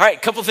All right, a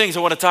couple things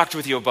I want to talk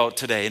with you about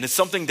today, and it's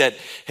something that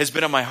has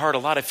been on my heart a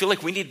lot. I feel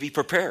like we need to be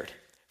prepared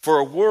for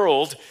a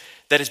world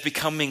that is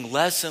becoming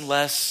less and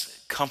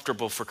less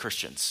comfortable for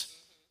Christians.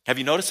 Have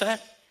you noticed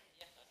that?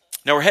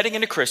 Now we're heading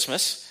into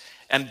Christmas,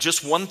 and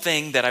just one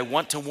thing that I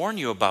want to warn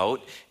you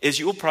about is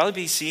you will probably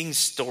be seeing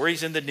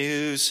stories in the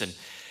news, and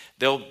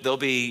they'll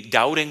be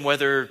doubting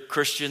whether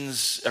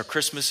Christians or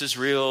Christmas is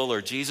real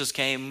or Jesus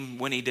came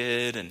when he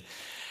did.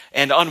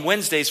 And on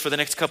Wednesdays for the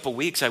next couple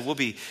weeks, I will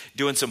be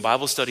doing some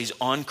Bible studies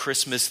on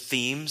Christmas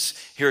themes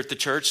here at the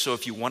church. So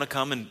if you want to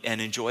come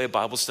and enjoy a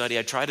Bible study,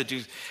 I try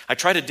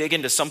to dig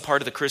into some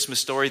part of the Christmas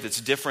story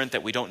that's different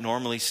that we don't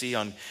normally see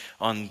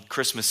on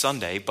Christmas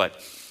Sunday. But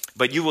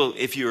you will,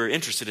 if you're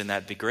interested in that,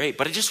 it'd be great.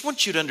 But I just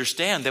want you to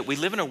understand that we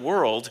live in a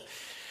world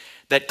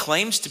that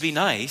claims to be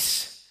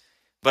nice,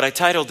 but I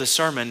titled the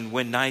sermon,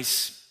 When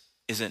Nice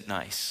Isn't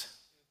Nice.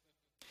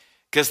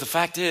 Because the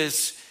fact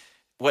is,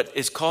 what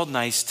is called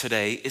nice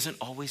today isn't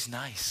always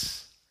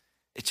nice.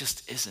 It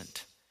just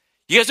isn't.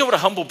 You guys know what a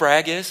humble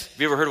brag is?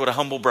 Have you ever heard what a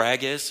humble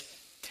brag is?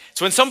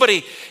 So when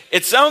somebody,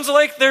 it sounds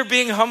like they're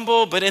being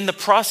humble, but in the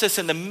process,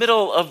 in the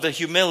middle of the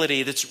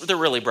humility, they're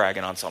really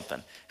bragging on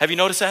something. Have you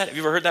noticed that? Have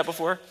you ever heard that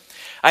before?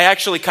 I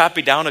actually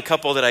copied down a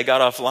couple that I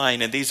got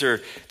offline, and these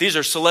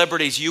are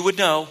celebrities you would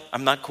know.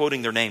 I'm not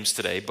quoting their names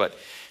today, but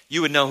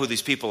you would know who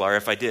these people are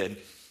if I did.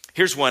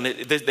 Here's one.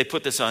 They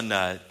put this on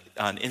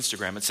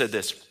Instagram. It said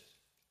this: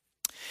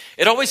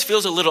 "It always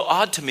feels a little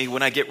odd to me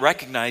when I get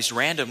recognized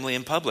randomly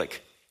in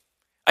public.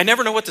 I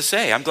never know what to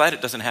say. I'm glad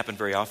it doesn't happen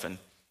very often."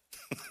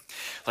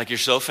 Like you're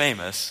so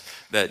famous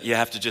that you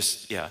have to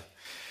just,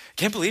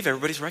 Can't believe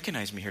everybody's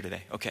recognized me here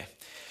today. Okay.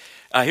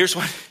 Here's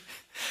one.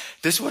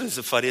 This one is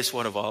the funniest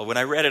one of all. When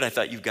I read it, I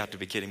thought, you've got to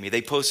be kidding me.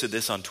 They posted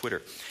this on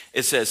Twitter.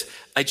 It says,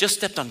 "I just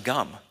stepped on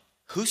gum.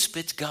 Who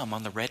spits gum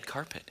on the red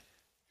carpet?"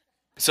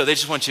 So they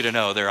just want you to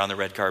know they're on the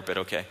red carpet.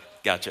 Okay.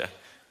 Gotcha.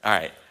 All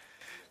right.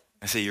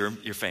 I see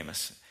you're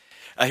famous.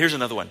 Here's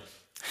another one.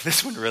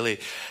 This one really,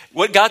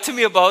 what got to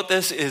me about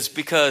this is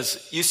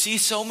because you see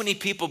so many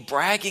people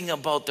bragging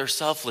about their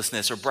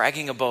selflessness or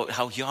bragging about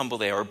how humble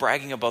they are or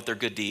bragging about their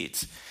good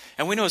deeds.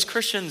 And we know as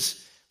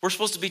Christians, we're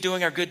supposed to be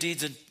doing our good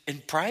deeds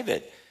in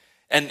private.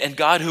 And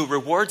God who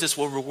rewards us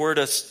will reward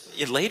us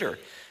later.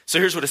 So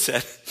here's what it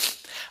said.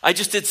 "I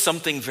just did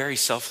something very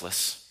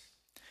selfless.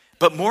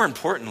 But more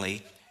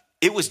importantly,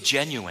 it was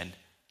genuine.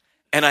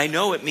 And I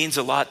know it means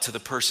a lot to the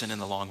person in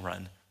the long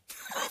run."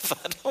 I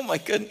thought, oh my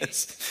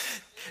goodness.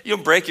 You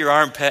don't break your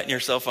arm patting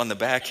yourself on the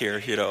back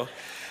here,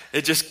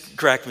 It just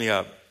cracked me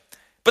up.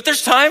 But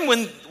there's time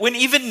when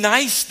even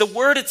nice, the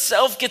word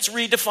itself gets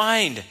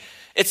redefined.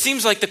 It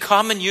seems like the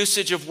common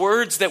usage of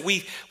words that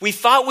we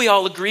thought we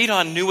all agreed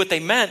on, knew what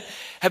they meant,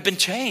 have been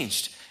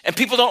changed. And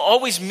people don't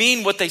always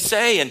mean what they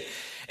say. And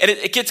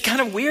it gets kind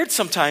of weird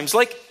sometimes.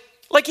 Like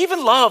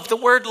even love, the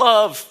word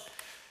love.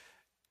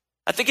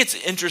 I think it's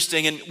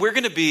interesting, and we're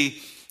going to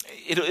be,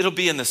 it'll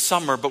be in the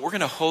summer, but we're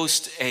going to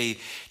host do you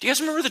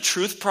guys remember the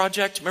Truth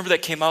Project? Remember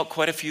that came out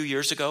quite a few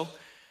years ago?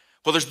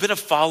 Well, there's been a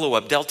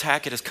follow-up. Del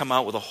Tackett has come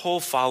out with a whole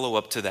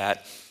follow-up to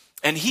that.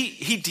 And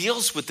he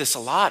deals with this a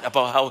lot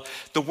about how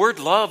the word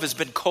love has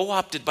been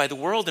co-opted by the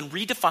world and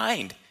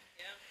redefined.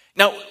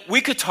 Now,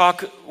 we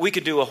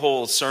could do a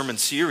whole sermon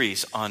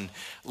series on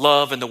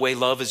love and the way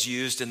love is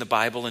used in the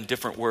Bible and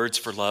different words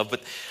for love.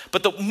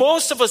 But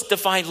most of us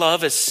define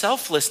love as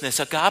selflessness,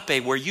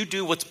 agape, where you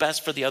do what's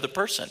best for the other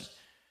person.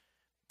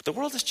 But the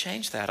world has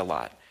changed that a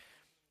lot.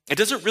 It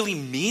doesn't really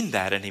mean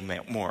that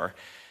anymore.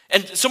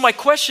 And so my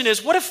question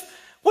is, what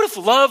if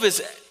love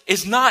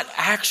is not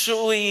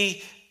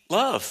actually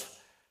love?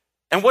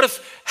 And what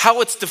if how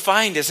it's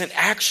defined isn't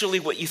actually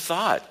what you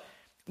thought?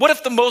 What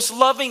if the most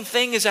loving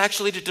thing is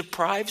actually to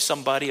deprive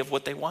somebody of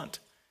what they want?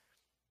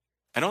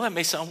 I know that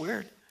may sound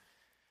weird.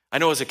 I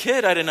know as a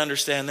kid, I didn't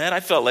understand that.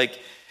 I felt like,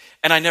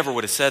 and I never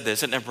would have said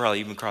this. It never probably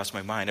even crossed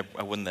my mind.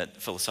 I wasn't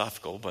that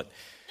philosophical. But,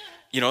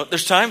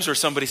 there's times where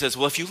somebody says,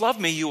 well, if you love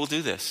me, you will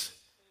do this.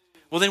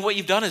 Well, then what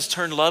you've done is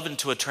turn love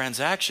into a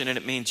transaction. And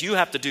it means you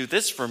have to do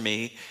this for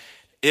me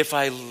if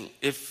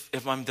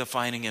I'm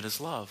defining it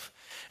as love.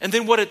 And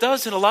then what it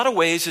does in a lot of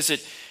ways is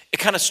it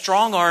kind of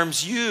strong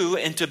arms you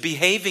into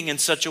behaving in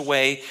such a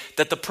way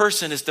that the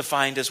person is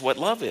defined as what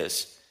love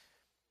is.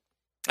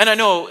 And I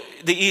know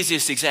the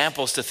easiest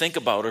examples to think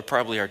about are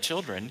probably our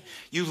children.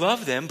 You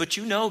love them, but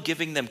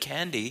giving them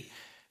candy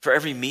for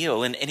every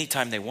meal and any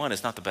time they want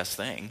is not the best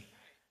thing.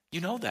 You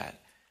know that.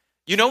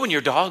 When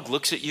your dog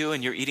looks at you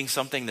and you're eating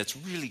something that's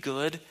really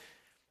good,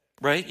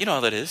 right? You know how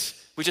that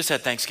is. We just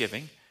had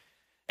Thanksgiving.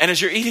 And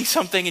as you're eating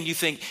something and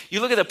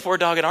you look at that poor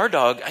dog, and our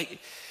dog,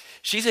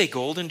 she's a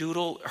golden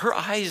doodle. Her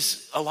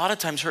eyes, a lot of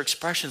times her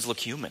expressions look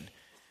human.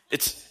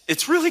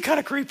 It's really kind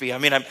of creepy. I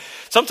mean,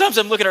 sometimes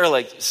I'm looking at her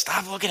like,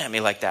 stop looking at me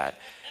like that.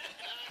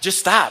 Just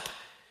stop.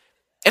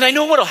 And I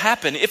know what'll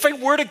happen. If I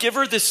were to give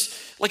her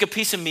this, like a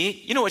piece of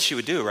meat, you know what she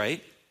would do,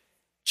 right?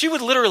 She would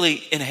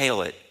literally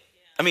inhale it.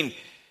 I mean,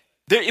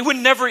 she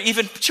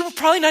would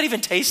probably not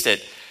even taste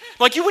it.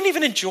 Like, you wouldn't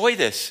even enjoy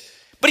this.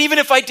 But even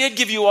if I did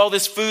give you all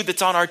this food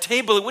that's on our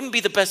table, it wouldn't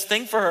be the best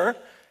thing for her.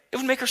 It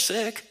would make her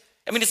sick.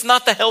 I mean, it's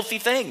not the healthy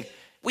thing.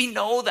 We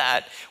know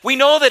that. We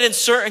know that in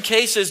certain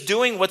cases,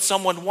 doing what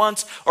someone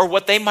wants or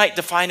what they might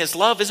define as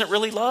love isn't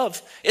really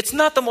love. It's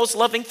not the most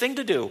loving thing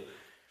to do.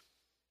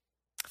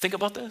 Think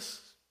about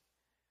this.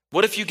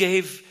 What if you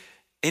gave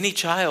any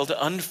child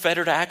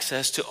unfettered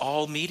access to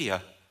all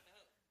media?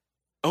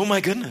 Oh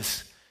my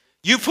goodness.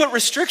 You put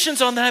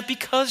restrictions on that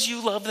because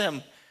you love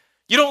them.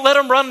 You don't let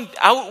them run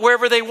out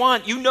wherever they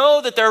want. You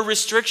know that there are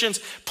restrictions,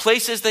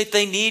 places that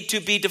they need to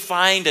be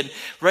defined and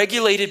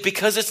regulated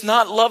because it's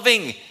not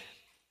loving.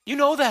 You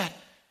know that.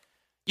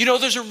 You know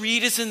there's a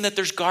reason that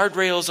there's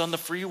guardrails on the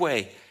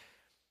freeway.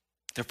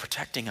 They're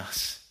protecting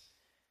us.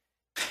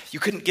 You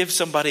couldn't give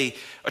somebody,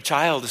 a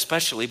child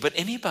especially, but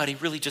anybody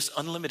really just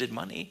unlimited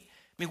money.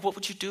 I mean, what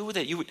would you do with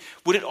it?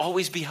 Would it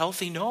always be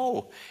healthy?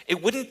 No.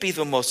 It wouldn't be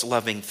the most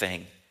loving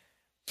thing.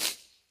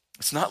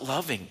 It's not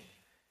loving.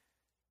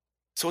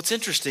 So what's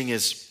interesting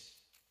is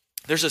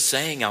there's a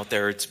saying out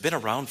there, it's been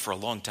around for a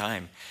long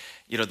time,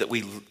 that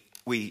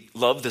we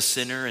love the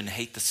sinner and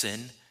hate the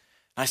sin.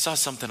 I saw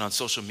something on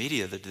social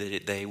media the other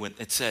day when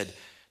it said,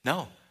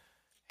 no,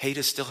 hate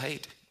is still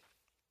hate.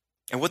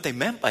 And what they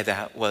meant by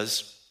that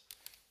was,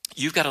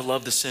 you've got to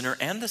love the sinner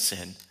and the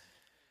sin.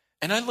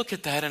 And I look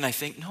at that and I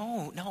think,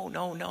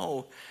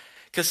 no.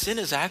 Because sin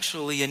is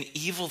actually an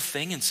evil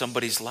thing in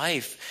somebody's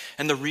life.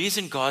 And the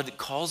reason God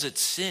calls it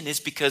sin is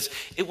because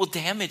it will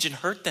damage and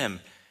hurt them.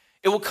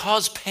 It will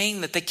cause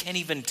pain that they can't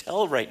even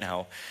tell right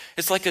now.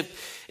 It's like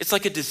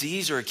a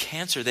disease or a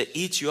cancer that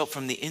eats you up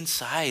from the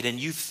inside and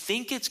you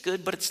think it's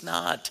good, but it's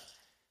not.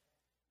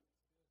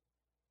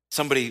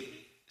 Somebody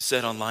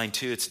said online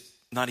too, it's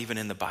not even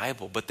in the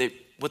Bible, but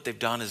what they've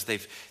done is they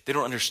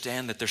don't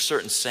understand that there's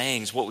certain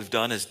sayings. What we've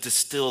done is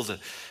distilled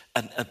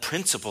a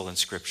principle in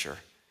Scripture.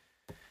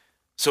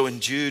 So in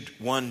Jude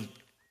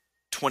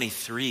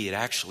 1:23, it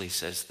actually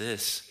says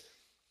this: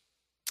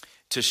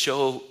 to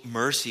show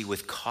mercy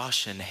with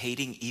caution,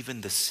 hating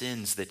even the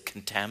sins that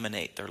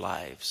contaminate their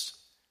lives.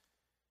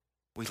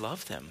 We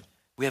love them.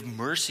 We have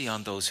mercy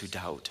on those who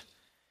doubt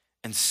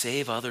and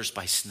save others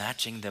by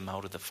snatching them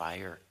out of the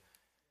fire.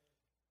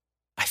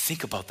 I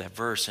think about that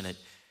verse and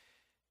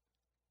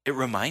it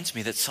reminds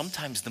me that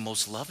sometimes the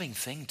most loving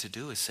thing to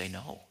do is say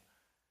no.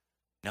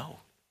 No.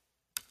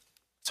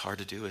 It's hard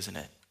to do, isn't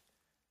it?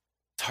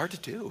 It's hard to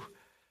do.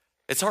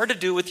 It's hard to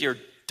do with your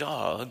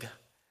dog.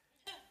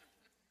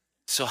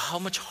 So how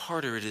much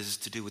harder it is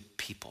to do with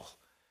people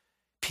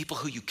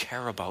who you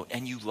care about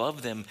and you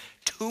love them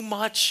too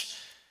much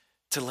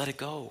to let it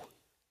go.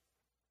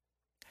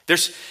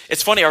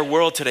 It's funny, our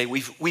world today,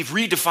 we've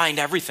redefined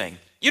everything.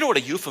 You know what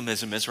a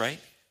euphemism is, right?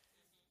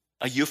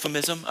 A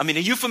euphemism? I mean,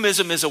 a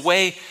euphemism is a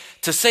way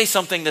to say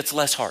something that's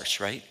less harsh,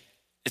 right?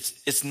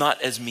 It's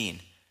not as mean.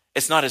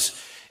 It's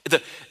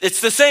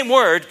the same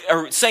word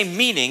or same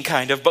meaning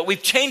kind of, but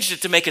we've changed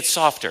it to make it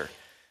softer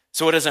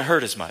so it doesn't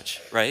hurt as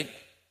much, right?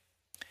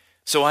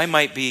 So I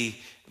might be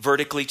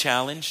vertically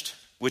challenged,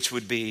 which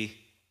would be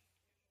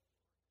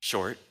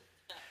short.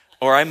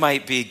 Or I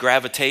might be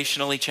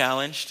gravitationally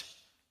challenged,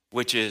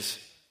 which is,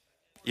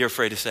 you're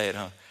afraid to say it,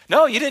 huh?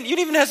 No, you didn't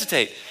even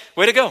hesitate.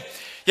 Way to go.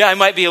 Yeah, I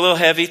might be a little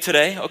heavy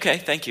today. Okay,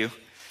 thank you.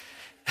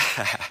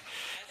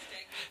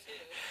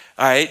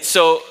 All right,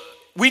 so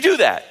we do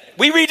that.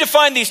 We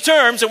redefine these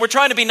terms and we're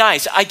trying to be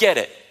nice. I get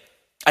it.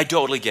 I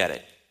totally get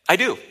it. I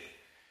do.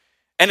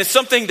 And it's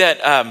something that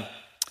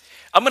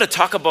I'm going to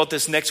talk about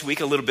this next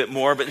week a little bit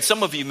more, but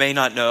some of you may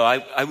not know.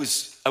 I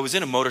was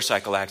in a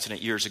motorcycle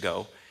accident years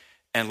ago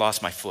and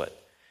lost my foot.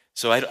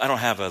 So I don't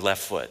have a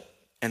left foot.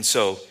 And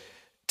so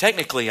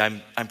technically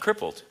I'm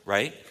crippled,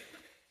 right?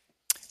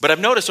 But I've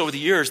noticed over the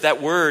years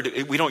that word,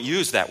 we don't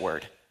use that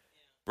word,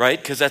 right?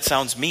 Because that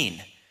sounds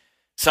mean.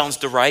 Sounds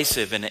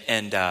derisive and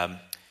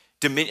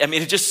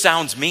it just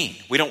sounds mean.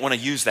 We don't want to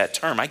use that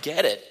term. I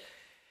get it.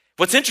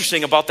 What's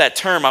interesting about that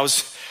term,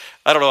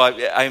 I don't know,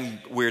 I'm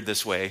weird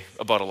this way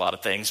about a lot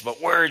of things,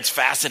 but words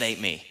fascinate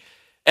me.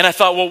 And I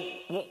thought, well,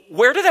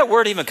 where did that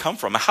word even come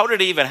from? How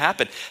did it even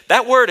happen?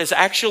 That word has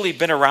actually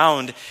been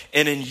around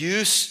and in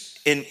use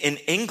in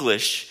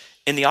English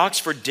in the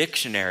Oxford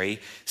Dictionary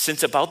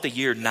since about the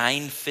year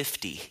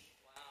 950. Wow.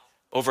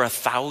 Over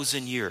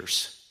 1,000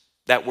 years,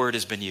 that word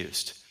has been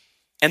used.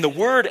 And the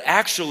word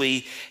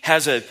actually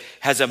has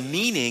a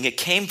meaning. It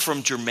came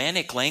from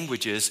Germanic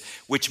languages,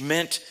 which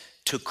meant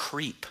to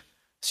creep.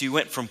 So you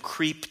went from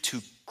creep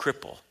to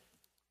cripple.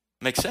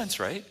 Makes sense,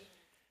 right?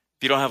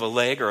 If you don't have a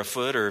leg or a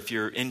foot, or if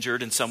you're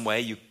injured in some way,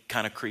 you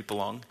kind of creep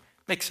along.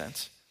 Makes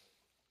sense.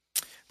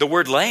 The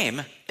word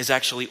lame is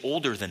actually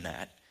older than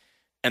that.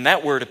 And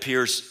that word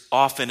appears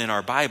often in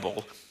our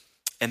Bible.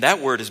 And that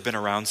word has been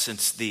around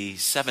since the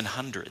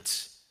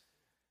 700s.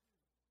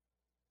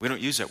 We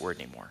don't use that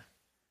word anymore.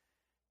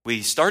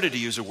 We started to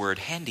use the word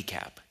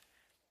handicap.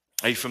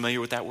 Are you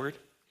familiar with that word?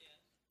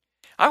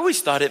 I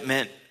always thought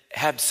it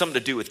had something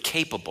to do with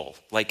capable,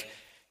 like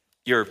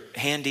you're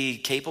handy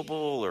capable,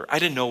 or I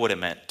didn't know what it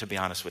meant, to be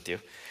honest with you.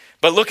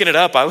 But looking it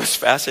up, I was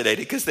fascinated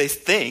because they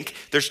think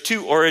there's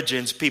two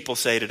origins people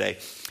say today.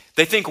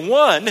 They think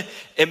one,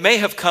 it may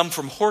have come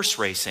from horse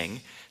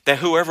racing, that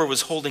whoever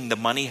was holding the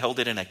money held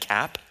it in a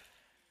cap.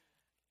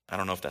 I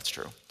don't know if that's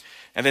true.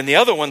 And then the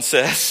other one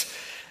says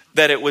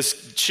that it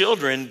was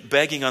children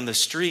begging on the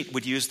street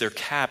would use their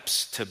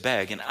caps to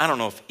beg. And I don't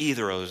know if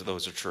either of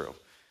those are true.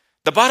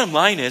 The bottom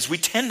line is we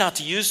tend not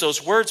to use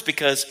those words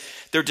because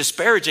they're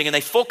disparaging and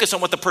they focus on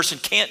what the person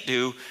can't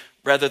do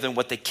rather than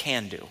what they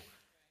can do.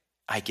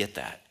 I get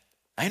that.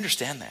 I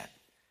understand that.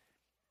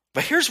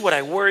 But here's what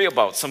I worry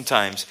about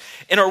sometimes.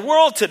 In our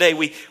world today,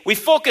 we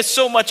focus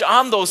so much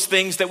on those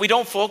things that we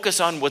don't focus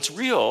on what's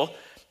real,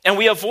 and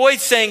we avoid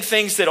saying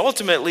things that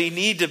ultimately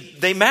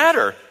they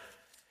matter.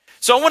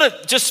 So I want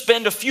to just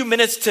spend a few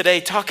minutes today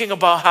talking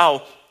about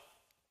how,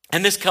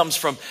 and this comes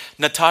from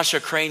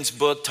Natasha Crane's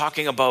book,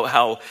 talking about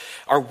how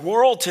our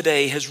world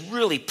today has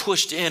really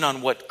pushed in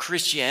on what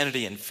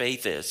Christianity and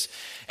faith is.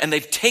 And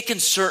they've taken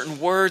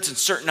certain words and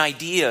certain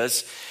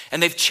ideas,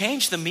 and they've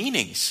changed the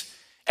meanings.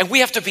 And we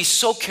have to be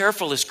so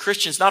careful as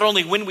Christians, not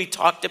only when we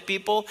talk to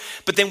people,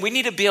 but then we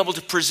need to be able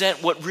to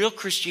present what real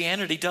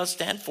Christianity does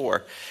stand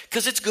for.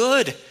 Because it's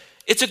good.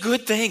 It's a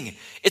good thing.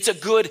 It's a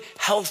good,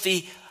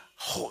 healthy,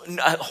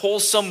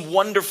 wholesome,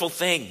 wonderful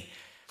thing.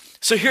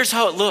 So here's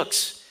how it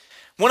looks.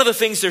 One of the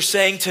things they're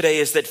saying today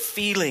is that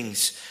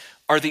feelings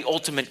are the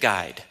ultimate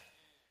guide.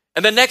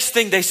 And the next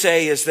thing they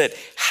say is that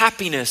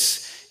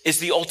happiness is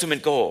the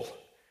ultimate goal.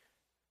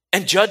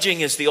 And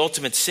judging is the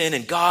ultimate sin,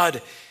 and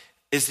God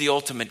is the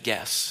ultimate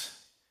guess.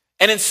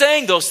 And in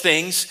saying those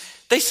things,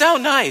 they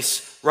sound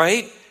nice,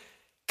 right?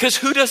 Because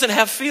who doesn't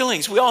have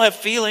feelings? We all have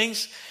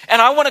feelings.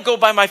 And I want to go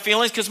by my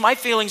feelings because my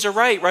feelings are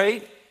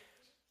right?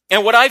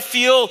 And what I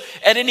feel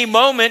at any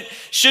moment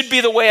should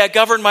be the way I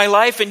govern my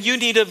life, and you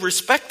need to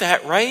respect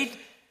that, right?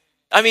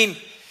 I mean,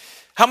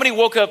 how many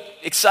woke up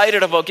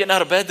excited about getting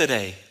out of bed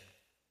today?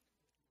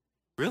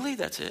 Really?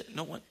 That's it?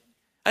 No one?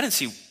 I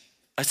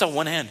saw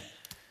one hand.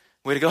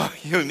 Way to go,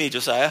 you and me,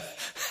 Josiah.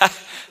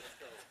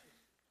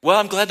 Well,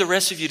 I'm glad the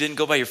rest of you didn't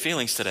go by your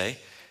feelings today.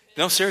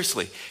 No,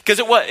 seriously. Because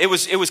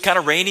it was kind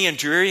of rainy and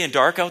dreary and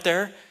dark out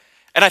there.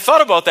 And I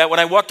thought about that when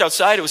I walked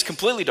outside. It was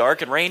completely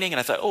dark and raining. And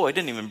I thought,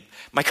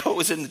 my coat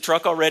was in the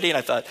truck already. And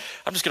I thought,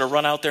 I'm just going to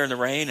run out there in the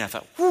rain. And I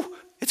thought, whew,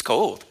 it's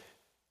cold.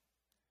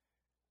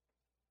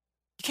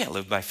 You can't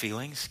live by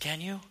feelings,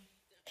 can you?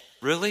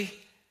 Really?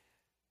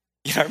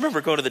 I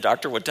remember going to the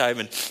doctor one time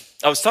and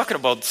I was talking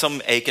about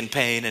some ache and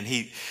pain. And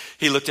he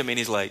looked at me and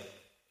he's like,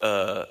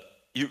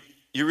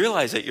 you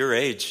realize at your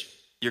age,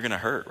 you're going to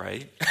hurt,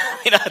 right?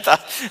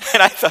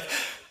 I thought,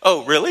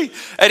 oh, really?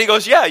 And he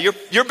goes, yeah,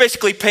 you're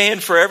basically paying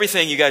for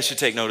everything. You guys should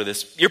take note of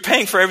this. You're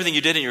paying for everything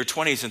you did in your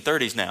 20s and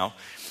 30s now.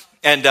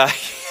 And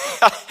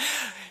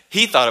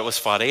he thought it was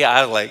funny.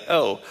 I was like,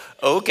 oh,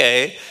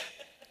 okay.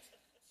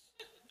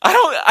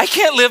 I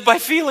can't live by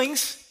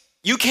feelings.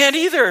 You can't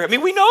either. I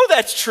mean, we know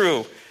that's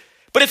true.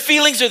 But if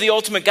feelings are the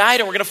ultimate guide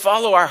and we're going to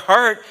follow our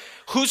heart,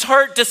 whose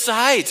heart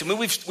decides? I mean,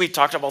 we've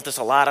talked about this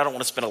a lot. I don't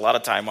want to spend a lot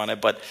of time on it,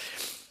 but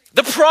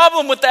the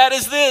problem with that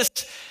is this.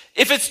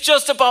 If it's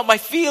just about my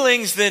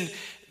feelings, then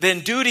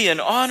duty and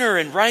honor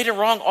and right and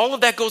wrong, all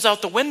of that goes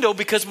out the window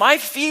because my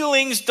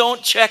feelings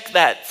don't check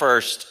that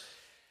first.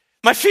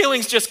 My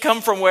feelings just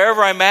come from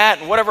wherever I'm at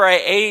and whatever I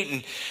ate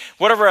and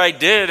whatever I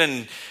did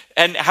and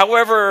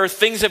however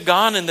things have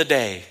gone in the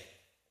day.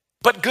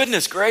 But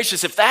goodness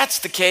gracious, if that's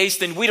the case,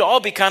 then we'd all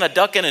be kind of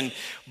ducking and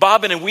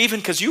bobbing and weaving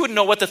because you wouldn't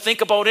know what to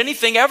think about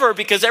anything ever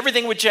because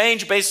everything would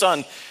change based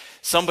on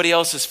somebody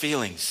else's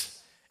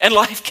feelings. And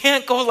life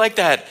can't go like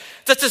that.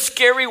 That's a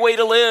scary way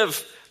to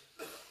live.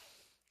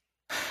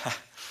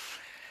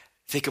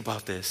 Think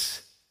about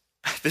this.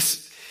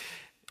 This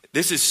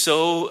is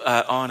so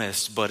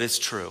honest, but it's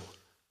true.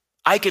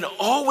 I can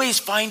always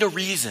find a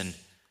reason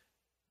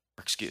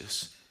or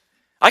excuse.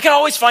 I can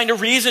always find a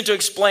reason to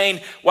explain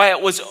why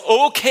it was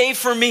okay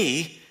for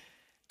me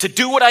to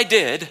do what I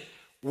did,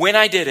 when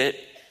I did it,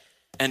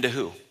 and to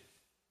who.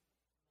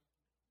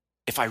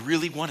 If I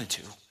really wanted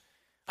to,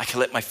 I could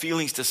let my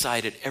feelings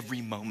decide at every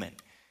moment,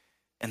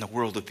 and the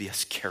world would be a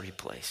scary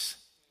place.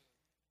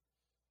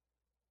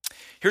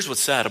 Here's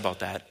what's sad about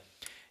that.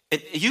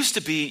 It used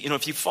to be,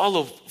 if you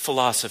follow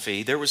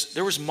philosophy, there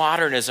was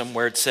modernism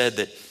where it said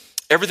that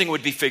everything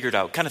would be figured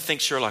out. Kind of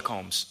think Sherlock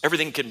Holmes.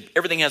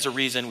 Everything has a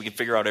reason. We can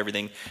figure out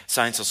everything.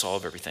 Science will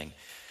solve everything.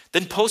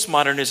 Then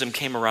postmodernism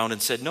came around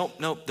and said, no,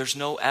 there's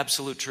no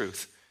absolute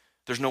truth.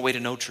 There's no way to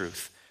know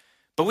truth.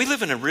 But we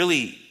live in a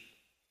really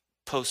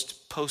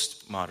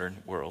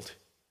postmodern world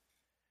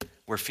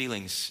where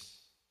feelings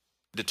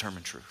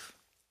determine truth.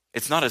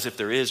 It's not as if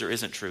there is or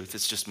isn't truth.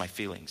 It's just my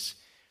feelings.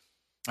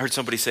 I heard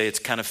somebody say it's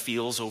kind of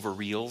feels over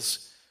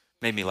reals.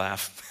 Made me laugh.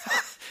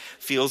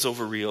 Feels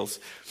over reals.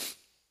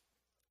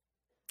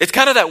 It's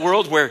kind of that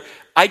world where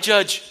I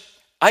judge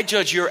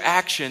your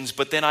actions,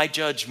 but then I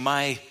judge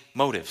my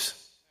motives.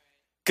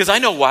 Because I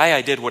know why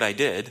I did what I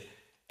did,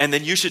 and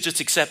then you should just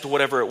accept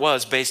whatever it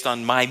was based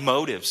on my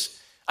motives.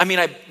 I mean,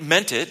 I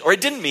meant it, or I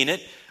didn't mean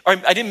it, or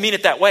I didn't mean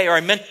it that way, or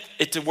I meant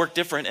it to work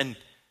different,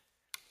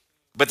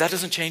 but that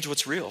doesn't change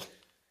what's real.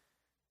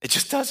 It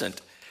just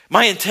doesn't.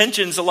 My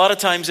intentions, a lot of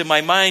times in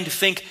my mind,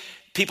 think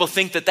people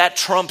think that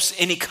trumps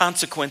any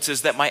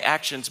consequences that my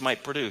actions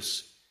might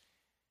produce.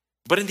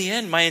 But in the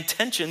end, my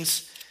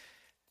intentions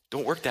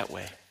don't work that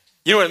way.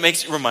 You know what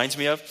it reminds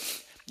me of?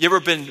 You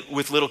ever been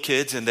with little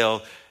kids and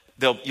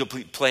you'll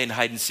be playing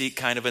hide and seek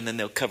kind of, and then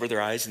they'll cover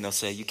their eyes and they'll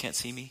say, "You can't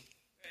see me?"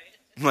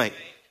 I'm like,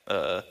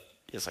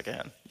 yes, I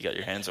can. You got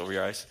your hands over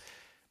your eyes.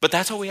 But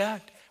that's how we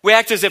act. We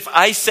act as if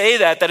I say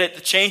that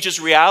it changes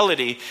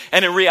reality.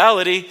 And in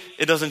reality,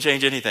 it doesn't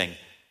change anything.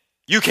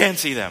 You can't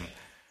see them.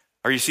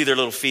 Or you see their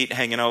little feet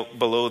hanging out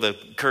below the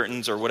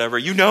curtains or whatever.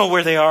 You know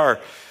where they are.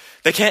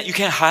 You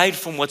can't hide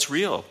from what's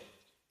real.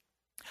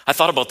 I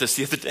thought about this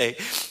the other day.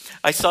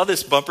 I saw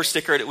this bumper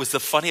sticker, and it was the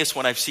funniest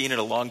one I've seen in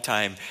a long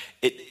time.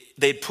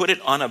 They'd put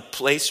it on a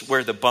place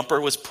where the bumper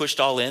was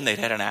pushed all in. They'd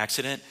had an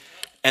accident.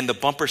 And the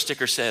bumper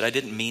sticker said, "I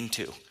didn't mean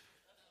to."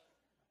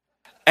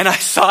 And I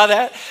saw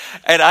that,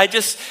 and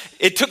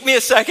it took me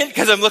a second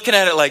because I'm looking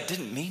at it like,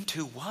 didn't mean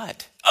to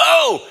what?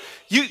 Oh,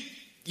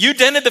 you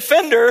dented the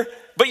fender,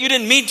 but you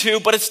didn't mean to,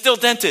 but it's still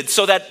dented.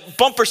 So that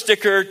bumper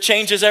sticker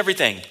changes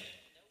everything.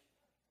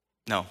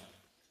 No.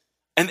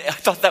 And I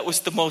thought that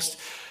was the most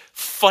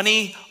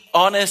funny,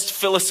 honest,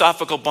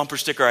 philosophical bumper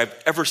sticker I've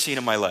ever seen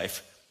in my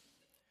life.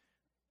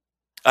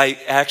 I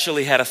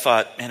actually had a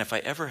thought, man, if I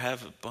ever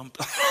have a bump.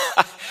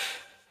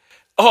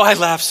 Oh, I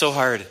laughed so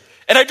hard.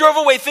 And I drove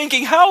away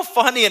thinking, how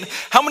funny, and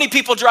how many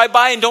people drive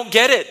by and don't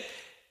get it.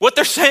 What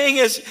they're saying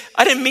is,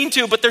 I didn't mean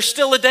to, but there's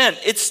still a dent.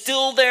 It's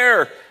still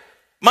there.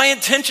 My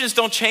intentions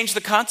don't change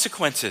the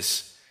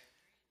consequences.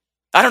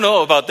 I don't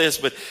know about this,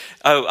 but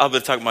I'll be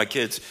talking to my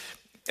kids.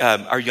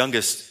 Our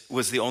youngest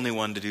was the only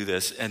one to do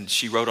this, and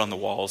she wrote on the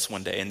walls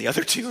one day, and the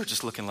other two were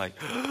just looking like,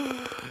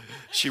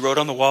 she wrote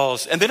on the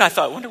walls. And then I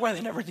thought, wonder why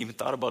they never even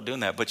thought about doing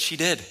that, but she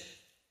did.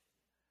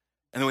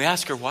 And then we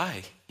asked her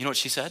why. You know what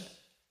she said?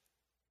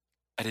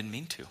 "I didn't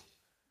mean to."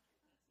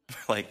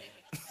 Like,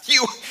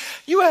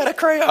 you had a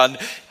crayon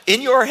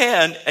in your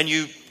hand and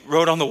you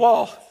wrote on the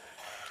wall.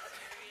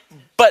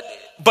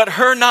 But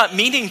her not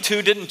meaning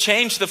to didn't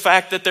change the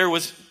fact that there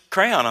was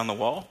crayon on the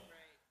wall.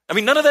 I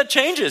mean, none of that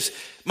changes.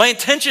 My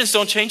intentions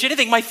don't change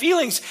anything. My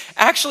feelings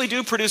actually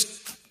do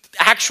produce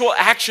actual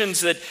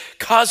actions that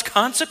cause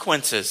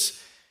consequences.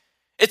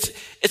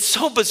 It's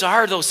so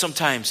bizarre though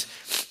sometimes,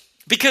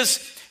 because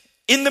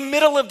in the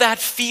middle of that,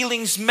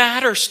 feelings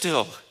matter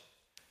still.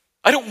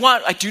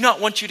 I do not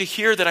want you to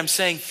hear that I'm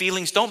saying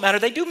feelings don't matter.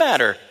 They do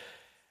matter.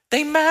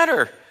 They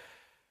matter.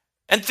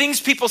 And things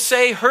people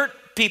say hurt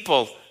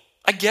people.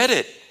 I get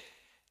it.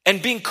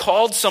 And being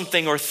called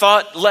something or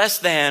thought less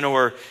than,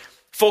 or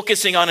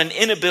focusing on an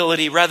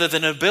inability rather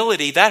than an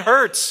ability, that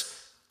hurts.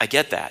 I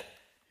get that.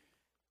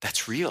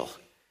 That's real.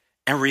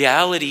 And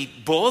reality,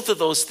 both of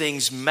those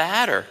things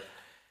matter.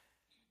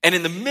 And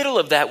in the middle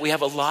of that, we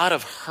have a lot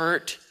of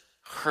hurt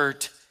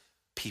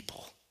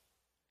people.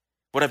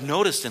 What I've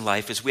noticed in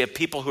life is we have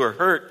people who are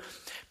hurt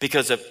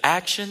because of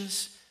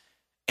actions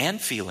and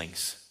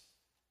feelings.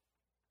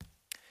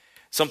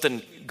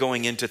 Something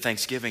going into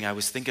Thanksgiving I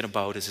was thinking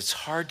about is it's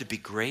hard to be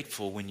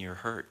grateful when you're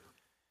hurt,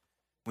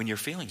 when your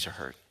feelings are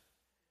hurt.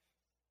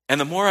 And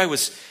the more I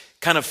was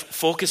kind of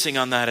focusing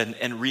on that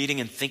and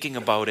reading and thinking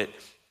about it,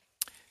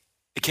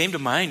 it came to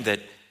mind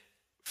that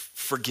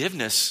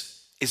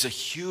forgiveness is a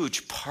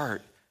huge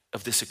part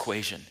of this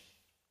equation.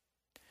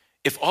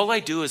 If all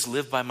I do is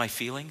live by my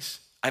feelings,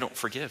 I don't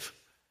forgive.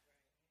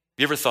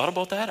 You ever thought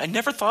about that? I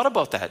never thought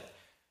about that.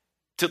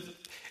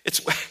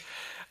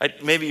 I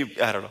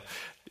don't know.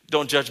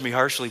 Don't judge me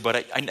harshly,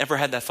 but I never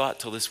had that thought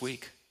till this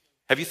week.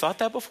 Have you thought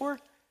that before?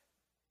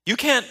 You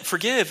can't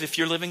forgive if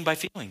you're living by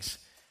feelings.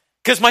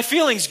 Because my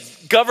feelings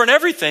govern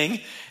everything.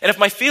 And if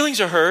my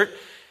feelings are hurt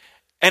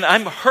and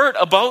I'm hurt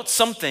about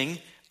something,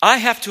 I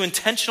have to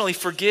intentionally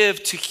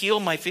forgive to heal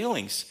my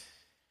feelings.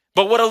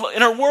 But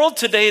in our world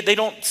today, they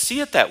don't see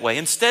it that way.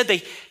 Instead,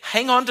 they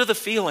hang on to the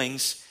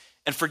feelings,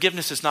 and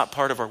forgiveness is not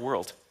part of our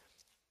world.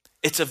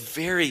 It's a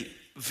very,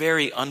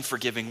 very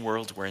unforgiving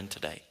world we're in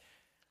today.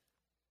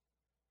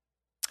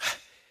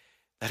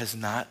 That is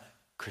not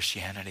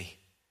Christianity.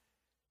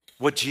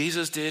 What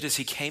Jesus did is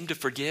he came to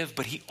forgive,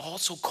 but he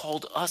also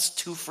called us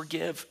to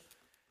forgive.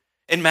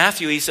 In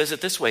Matthew, he says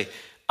it this way,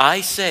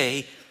 "I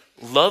say,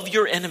 love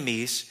your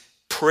enemies,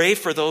 pray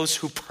for those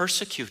who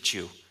persecute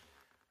you."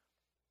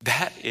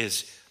 That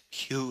is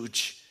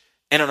huge.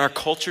 And in our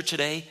culture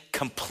today,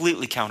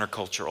 completely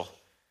countercultural.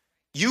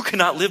 You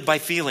cannot live by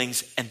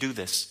feelings and do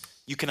this.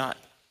 You cannot.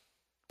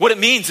 What it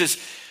means is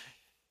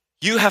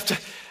you have to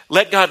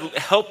let God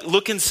help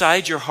look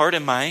inside your heart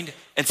and mind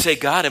and say,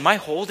 "God, am I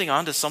holding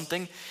on to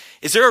something?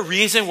 Is there a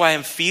reason why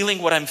I'm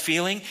feeling what I'm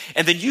feeling?"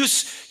 And then you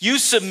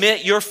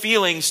submit your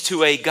feelings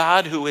to a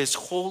God who is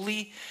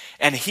holy,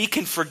 and he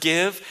can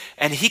forgive,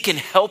 and he can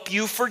help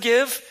you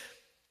forgive.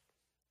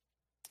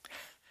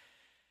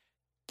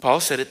 Paul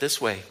said it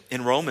this way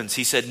in Romans.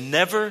 He said,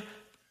 "Never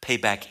pay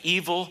back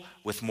evil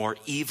with more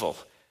evil.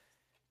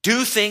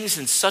 Do things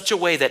in such a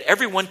way that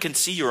everyone can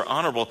see you are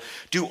honorable.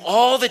 Do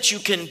all that you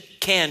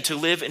can to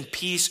live in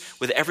peace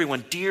with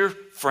everyone. Dear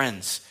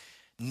friends,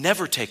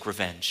 never take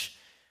revenge.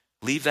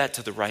 Leave that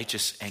to the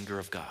righteous anger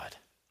of God."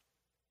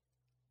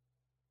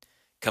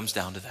 Comes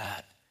down to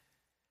that.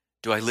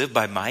 Do I live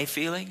by my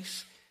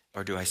feelings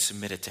or do I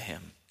submit it to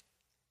him?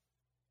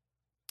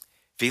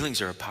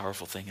 Feelings are a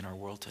powerful thing in our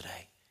world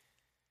today.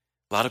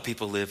 A lot of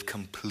people live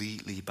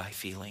completely by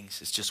feelings.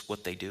 It's just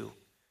what they do.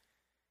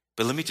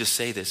 But let me just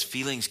say this,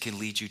 feelings can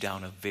lead you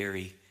down a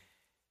very,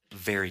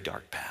 very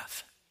dark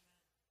path.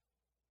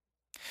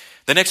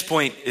 The next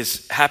point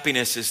is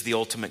happiness is the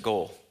ultimate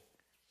goal.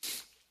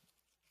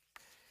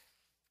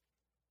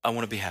 I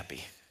want to be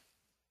happy,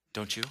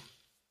 don't you?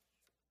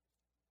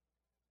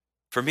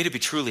 For me to be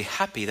truly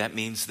happy, that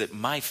means that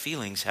my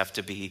feelings have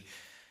to be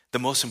the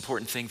most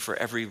important thing for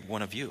every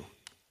one of you.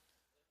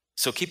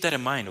 So keep that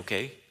in mind,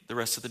 okay, the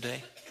rest of the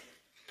day.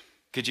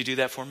 Could you do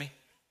that for me?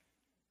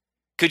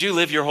 Could you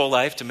live your whole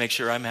life to make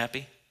sure I'm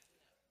happy?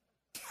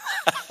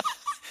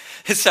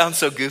 It sounds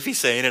so goofy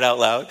saying it out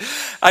loud.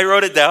 I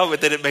wrote it down, but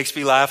then it makes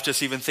me laugh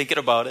just even thinking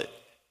about it.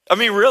 I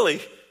mean,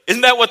 really,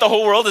 isn't that what the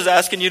whole world is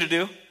asking you to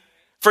do?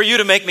 For you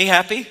to make me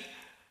happy?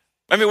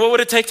 I mean, what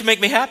would it take to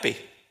make me happy?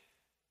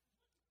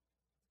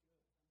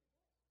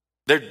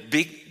 There'd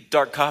be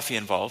dark coffee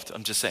involved,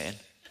 I'm just saying.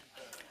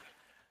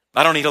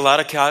 I don't eat a lot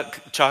of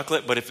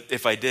chocolate, but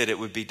if I did, it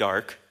would be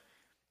dark.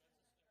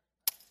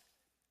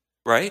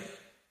 Right?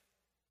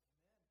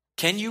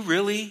 Can you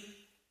really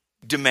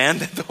demand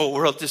that the whole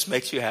world just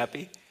makes you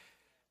happy?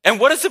 And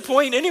what is the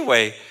point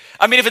anyway?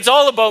 I mean, if it's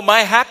all about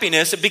my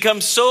happiness, it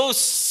becomes so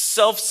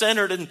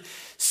self-centered and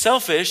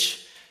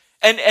selfish.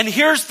 And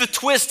here's the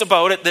twist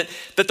about it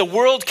that the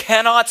world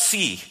cannot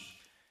see.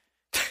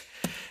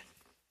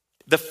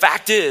 The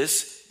fact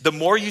is, the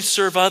more you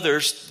serve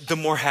others, the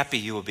more happy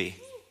you will be.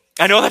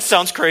 I know that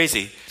sounds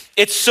crazy.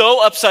 It's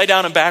so upside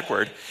down and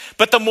backward.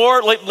 But the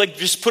more, like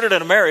just put it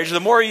in a marriage,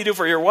 the more you do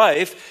for your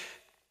wife,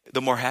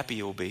 the more happy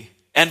you will be.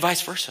 And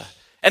vice versa.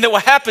 And then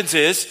what happens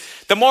is,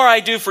 the more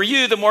I do for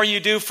you, the more you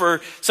do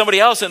for somebody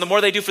else, and the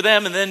more they do for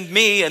them, and then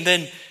me, and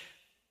then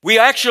we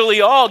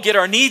actually all get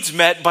our needs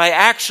met by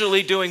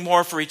actually doing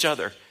more for each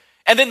other.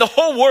 And then the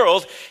whole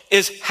world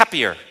is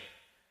happier.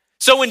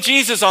 So when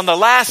Jesus, on the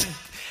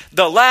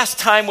last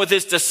time with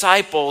his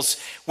disciples,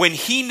 when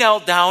he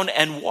knelt down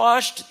and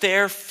washed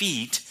their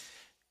feet,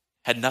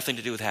 had nothing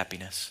to do with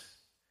happiness.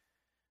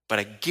 But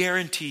I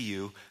guarantee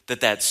you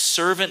that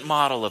servant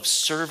model of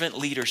servant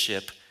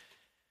leadership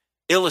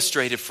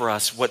illustrated for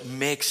us what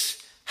makes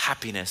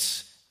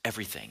happiness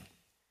everything.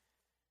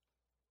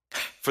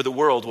 For the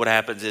world, what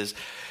happens is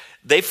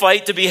they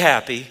fight to be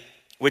happy,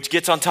 which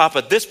gets on top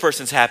of this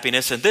person's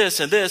happiness and this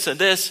and this and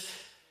this,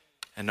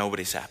 and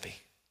nobody's happy.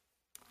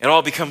 It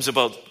all becomes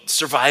about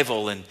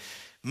survival and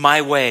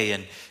my way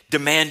and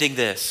demanding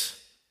this.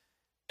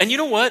 And you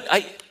know what?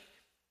 I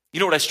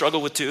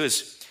struggle with too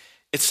is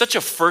it's such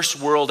a first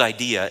world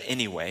idea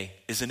anyway,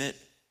 isn't it?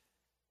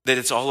 That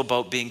it's all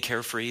about being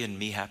carefree and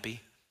me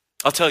happy.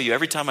 I'll tell you,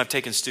 every time I've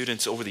taken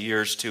students over the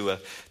years to a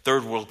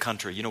third world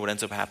country, you know what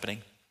ends up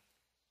happening?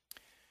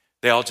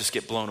 They all just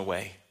get blown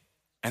away.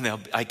 And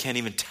I can't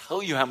even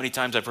tell you how many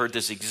times I've heard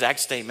this exact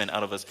statement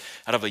out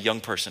of a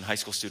young person, high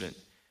school student.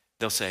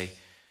 They'll say,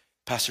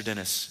 Pastor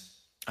Dennis,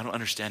 I don't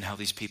understand how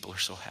these people are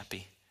so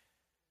happy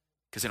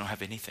because they don't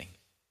have anything.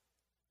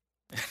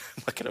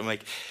 Look at them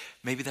like,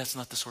 maybe that's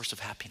not the source of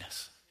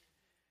happiness.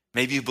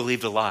 Maybe you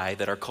believed a lie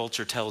that our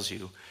culture tells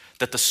you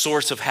that the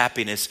source of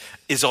happiness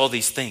is all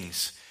these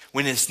things,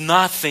 when it's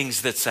not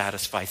things that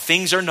satisfy.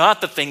 Things are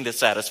not the thing that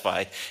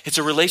satisfy. It's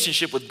a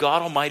relationship with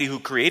God Almighty who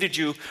created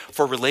you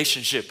for a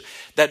relationship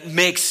that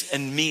makes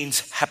and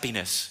means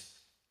happiness.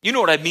 You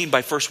know what I mean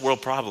by first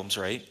world problems,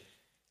 right?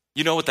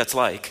 You know what that's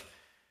like.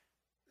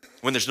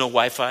 When there's no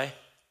Wi-Fi,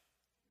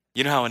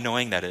 you know how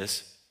annoying that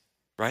is,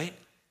 right?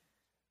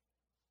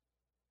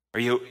 Or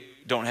you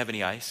don't have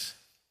any ice.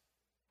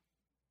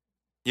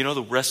 You know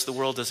the rest of the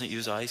world doesn't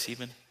use ice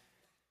even.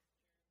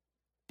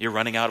 You're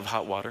running out of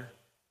hot water.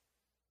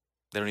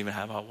 They don't even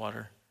have hot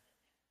water.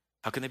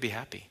 How can they be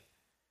happy?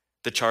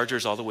 The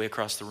charger's all the way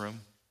across the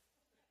room.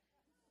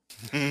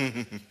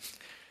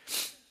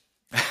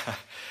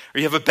 Or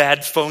you have a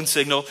bad phone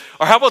signal.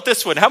 Or how about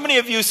this one? How many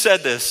of you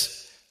said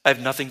this? I have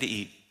nothing to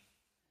eat.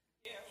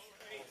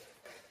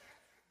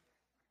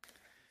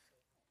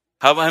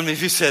 How many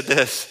of you said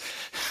this?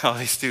 All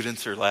these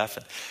students are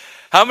laughing.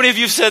 How many of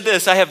you said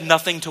this? I have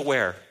nothing to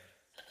wear.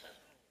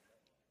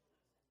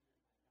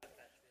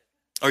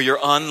 Or your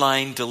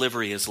online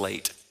delivery is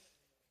late.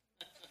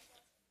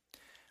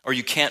 Or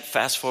you can't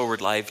fast forward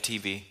live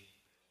TV.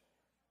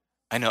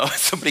 I know,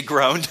 somebody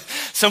groaned.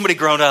 Somebody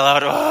groaned out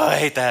loud. Oh, I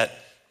hate that.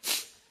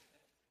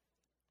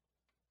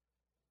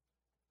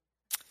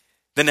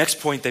 The next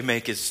point they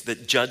make is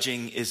that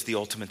judging is the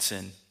ultimate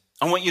sin.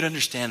 I want you to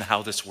understand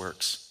how this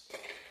works.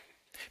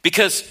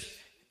 Because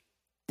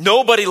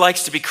nobody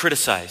likes to be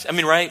criticized. I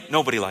mean, right?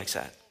 Nobody likes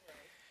that.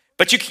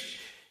 But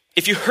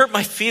if you hurt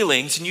my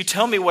feelings and you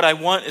tell me what I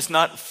want is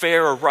not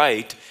fair or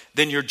right,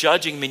 then you're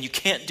judging me, and you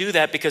can't do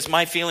that because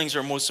my feelings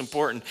are most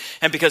important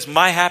and because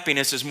my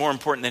happiness is more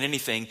important than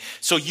anything.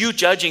 So you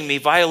judging me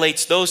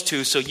violates those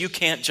two, so you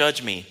can't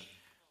judge me.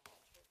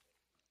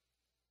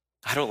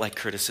 I don't like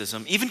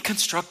criticism, even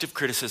constructive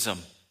criticism.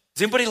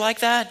 Does anybody like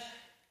that?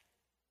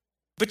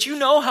 But you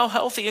know how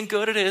healthy and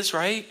good it is,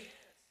 right?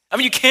 I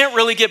mean, you can't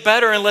really get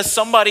better unless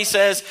somebody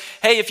says,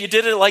 hey, if you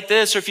did it like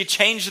this, or if you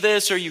changed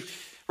this, or you,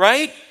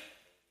 right?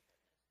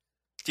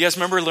 Do you guys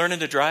remember learning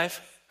to drive?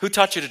 Who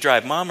taught you to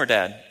drive, mom or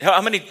dad?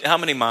 How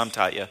many mom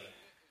taught you?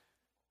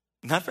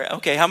 Not very,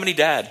 okay, how many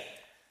dad?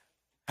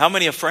 How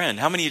many a friend?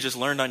 How many you just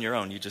learned on your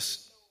own? You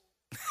just,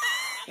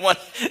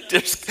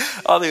 just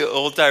all the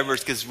old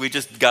timers, because we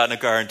just got in a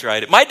car and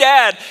tried it. My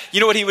dad,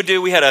 you know what he would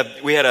do? We had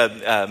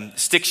a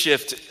stick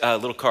shift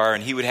little car,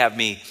 and he would have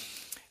me,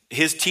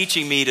 his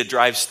teaching me to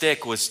drive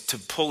stick was to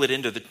pull it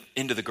into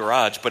the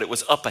garage, but it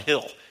was up a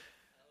hill.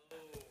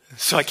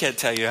 So I can't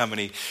tell you how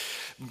many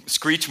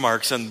screech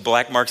marks and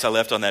black marks I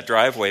left on that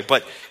driveway,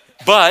 but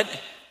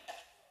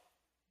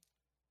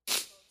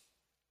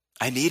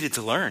I needed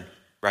to learn,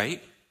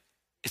 right?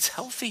 It's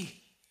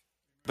healthy,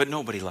 but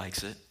nobody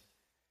likes it.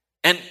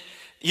 And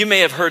you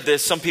may have heard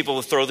this. Some people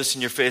will throw this in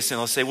your face and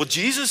they'll say, well,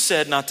 Jesus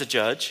said not to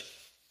judge.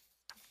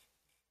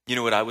 You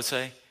know what I would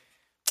say?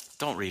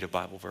 Don't read a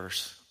Bible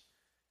verse.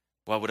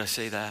 Why would I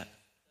say that?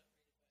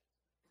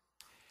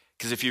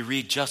 Because if you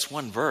read just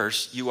one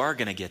verse, you are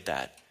going to get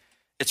that.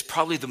 It's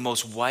probably the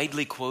most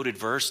widely quoted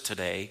verse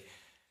today,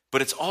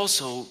 but it's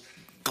also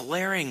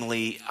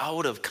glaringly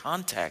out of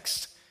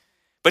context.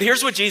 But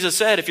here's what Jesus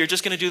said. If you're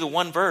just going to do the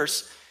one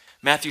verse,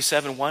 Matthew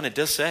 7:1, it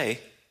does say,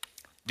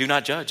 do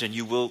not judge, and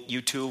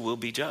you too will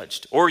be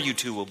judged, or you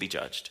too will be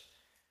judged.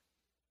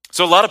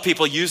 So a lot of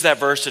people use that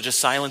verse to just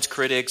silence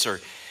critics or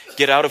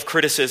get out of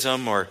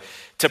criticism or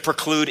to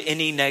preclude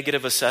any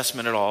negative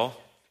assessment at all.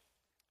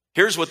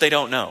 Here's what they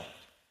don't know.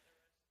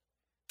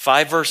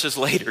 5 verses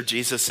later,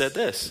 Jesus said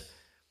this: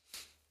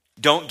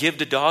 don't give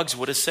to dogs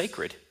what is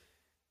sacred.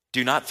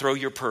 Do not throw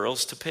your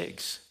pearls to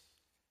pigs.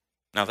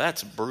 Now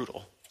that's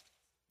brutal,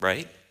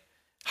 right?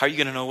 How are you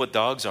going to know what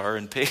dogs are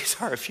and pigs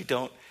are if you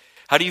don't?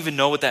 How do you even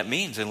know what that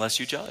means unless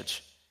you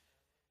judge?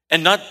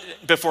 And not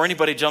before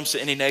anybody jumps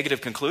to any negative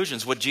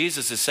conclusions, what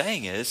Jesus is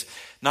saying is,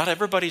 not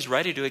everybody's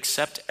ready to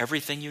accept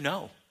everything you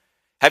know.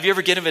 Have you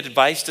ever given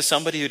advice to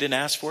somebody who didn't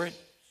ask for it?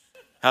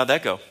 How'd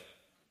that go?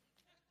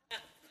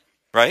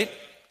 Right?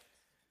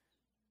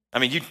 I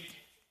mean,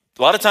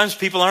 a lot of times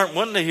people aren't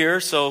wanting to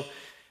hear, so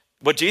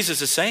what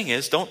Jesus is saying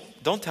is, don't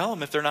tell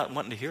them if they're not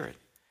wanting to hear it.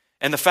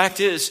 And the fact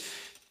is,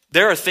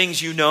 there are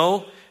things you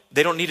know,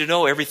 they don't need to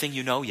know everything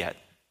you know yet.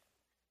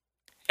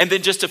 And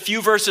then just a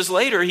few verses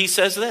later, he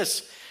says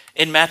this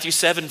in Matthew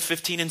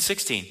 7:15 and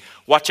 16.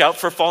 Watch out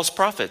for false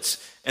prophets.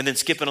 And then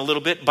skipping a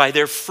little bit, by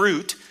their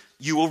fruit,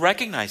 you will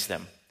recognize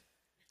them.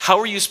 How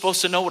are you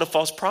supposed to know what a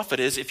false prophet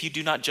is if you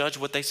do not judge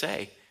what they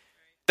say?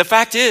 The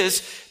fact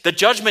is, the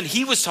judgment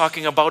he was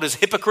talking about is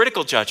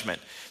hypocritical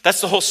judgment.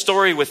 That's the whole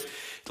story with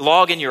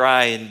log in your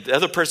eye and the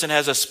other person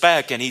has a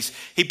speck, and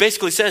he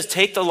basically says,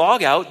 take the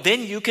log out,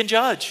 then you can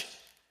judge.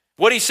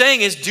 What he's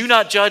saying is, do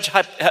not judge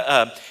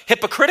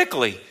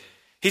hypocritically.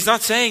 He's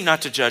not saying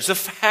not to judge. The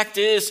fact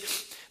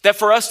is that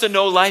for us to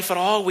know life at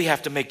all, we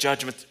have to make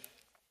judgments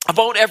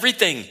about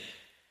everything.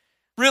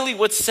 Really,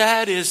 what's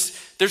sad is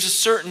there's a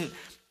certain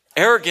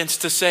arrogance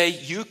to say,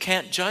 you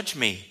can't judge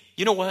me.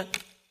 You know what?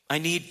 I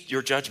need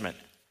your judgment.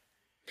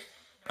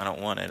 I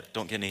don't want it.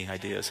 Don't get any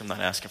ideas. I'm not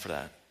asking for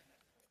that.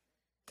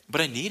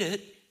 But I need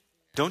it.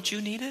 Don't you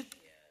need it?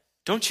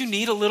 Don't you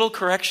need a little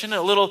correction,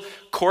 a little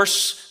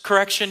course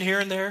correction here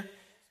and there?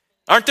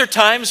 Aren't there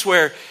times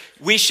where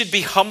we should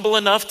be humble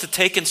enough to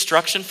take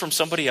instruction from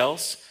somebody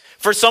else?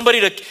 For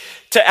somebody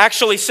to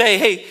actually say,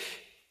 hey,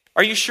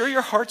 are you sure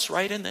your heart's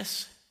right in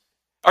this?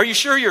 Are you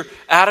sure your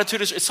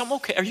attitude is something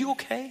okay? Are you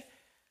okay?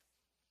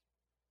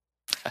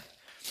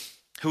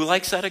 Who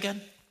likes that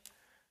again?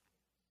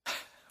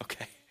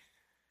 Okay.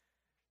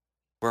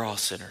 We're all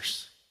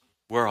sinners.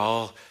 We're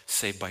all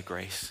saved by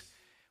grace.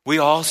 We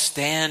all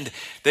stand,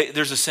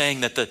 there's a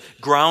saying that the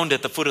ground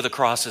at the foot of the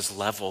cross is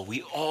level.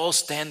 We all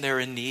stand there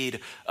in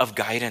need of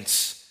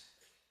guidance.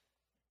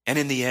 And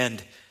in the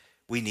end,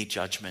 we need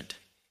judgment.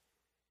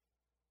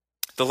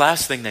 The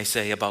last thing they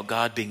say about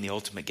God being the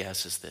ultimate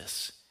guess is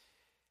this: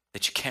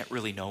 that you can't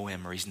really know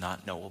him or he's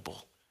not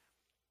knowable.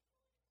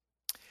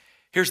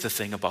 Here's the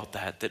thing about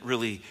that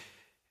really,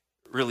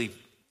 really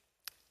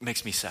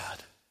makes me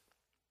sad.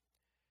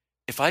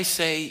 If I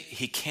say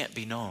he can't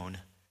be known,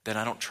 then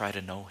I don't try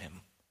to know him.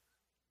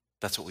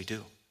 That's what we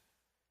do.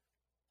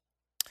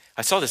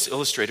 I saw this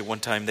illustrated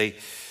one time. They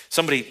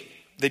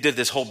did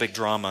this whole big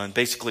drama, and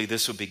basically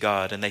this would be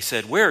God. And they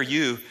said, where are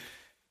you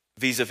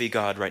vis-a-vis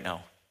God right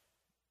now?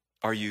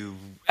 Are you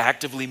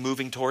actively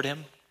moving toward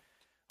him?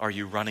 Are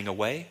you running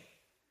away?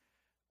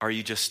 Are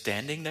you just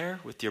standing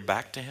there with your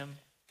back to him?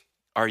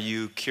 Are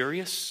you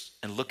curious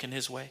and looking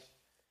his way?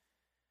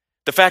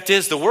 The fact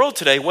is, the world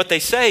today, what they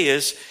say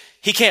is,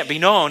 he can't be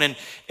known. And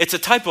it's a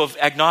type of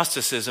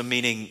agnosticism,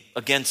 meaning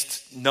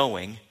against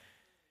knowing,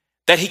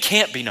 that he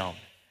can't be known.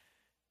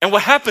 And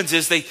what happens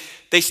is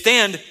they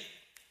stand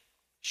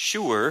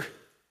sure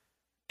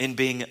in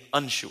being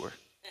unsure.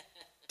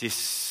 Do you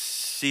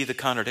see the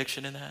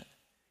contradiction in that?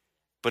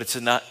 But it's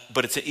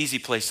an easy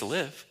place to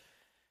live.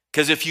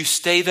 Because if you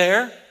stay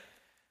there,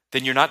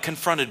 then you're not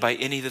confronted by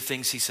any of the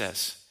things he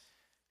says.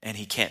 And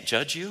he can't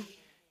judge you.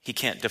 He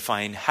can't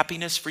define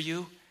happiness for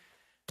you.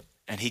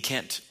 And he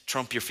can't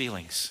trump your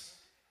feelings.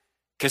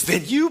 Because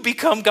then you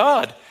become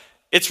God.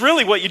 It's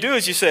really what you do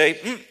is you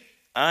say,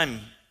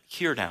 I'm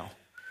here now.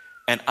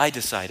 And I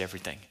decide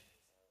everything.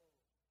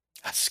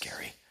 That's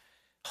scary.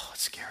 Oh,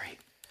 it's scary.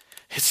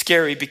 It's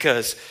scary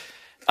because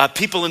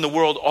people in the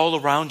world all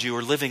around you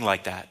are living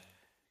like that.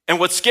 And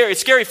what's scary,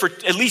 it's scary for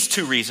at least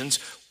two reasons.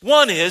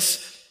 One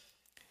is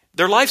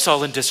their life's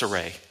all in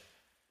disarray.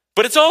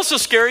 But it's also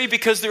scary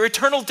because their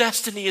eternal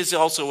destiny is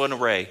also in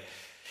array.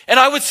 And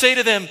I would say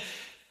to them,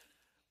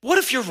 what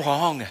if you're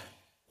wrong?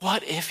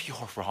 What if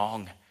you're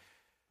wrong?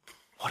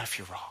 What if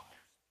you're wrong?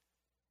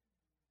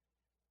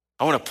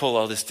 I want to pull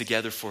all this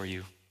together for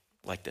you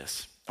like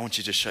this. I want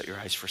you to just shut your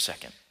eyes for a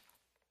second.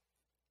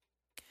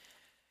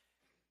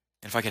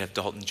 And if I could have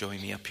Dalton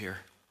join me up here.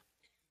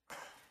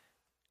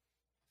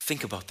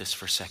 Think about this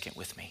for a second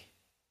with me.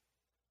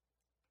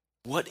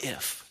 What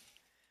if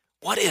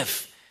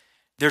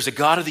there's a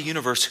God of the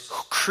universe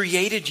who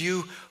created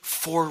you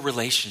for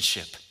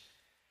relationship?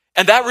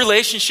 And that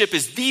relationship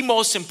is the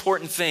most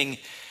important thing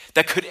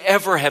that could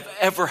ever have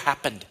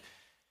happened.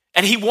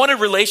 And he wanted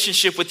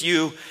relationship with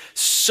you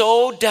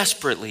so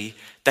desperately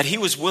that he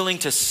was willing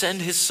to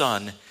send his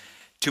son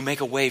to make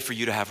a way for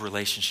you to have a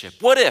relationship.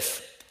 What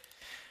if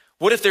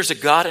there's a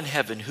God in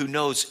heaven who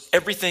knows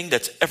everything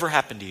that's ever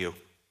happened to you?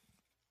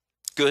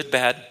 Good,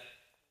 bad,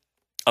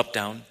 up,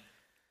 down.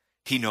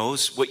 He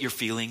knows what you're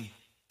feeling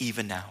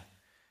even now.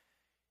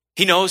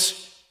 He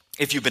knows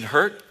if you've been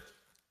hurt.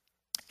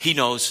 He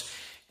knows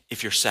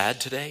if you're sad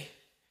today.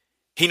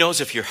 He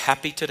knows if you're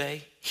happy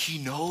today. He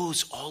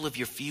knows all of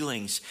your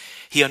feelings.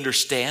 He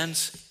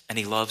understands and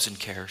he loves and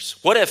cares.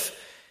 What if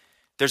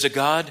there's a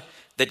God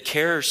that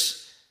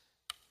cares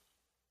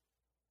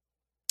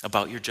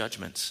about your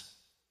judgments?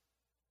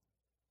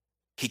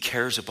 He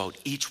cares about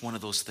each one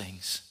of those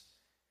things.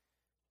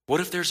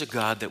 What if there's a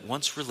God that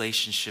wants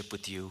relationship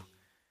with you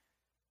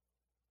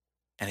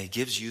and he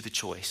gives you the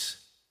choice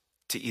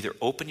to either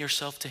open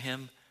yourself to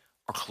him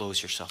or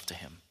close yourself to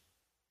him?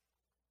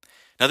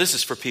 Now this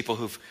is for people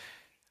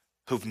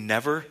who've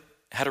never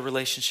had a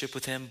relationship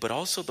with him, but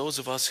also those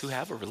of us who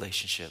have a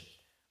relationship.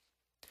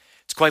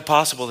 It's quite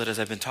possible that as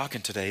I've been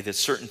talking today, that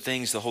certain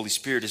things the Holy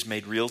Spirit has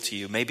made real to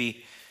you.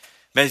 Maybe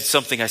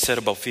something I said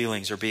about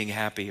feelings or being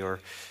happy or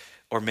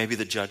maybe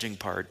the judging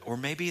part or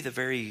maybe the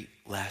very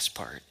last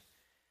part.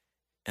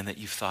 And that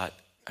you've thought,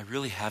 I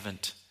really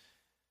haven't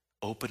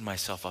opened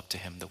myself up to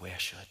him the way I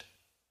should.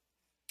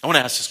 I want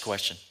to ask this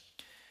question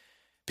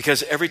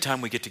because every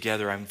time we get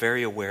together, I'm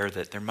very aware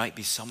that there might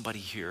be somebody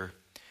here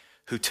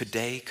who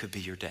today could be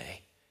your day,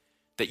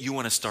 that you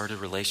want to start a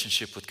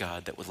relationship with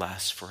God that would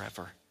last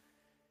forever.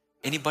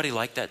 Anybody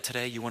like that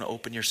today? You want to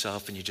open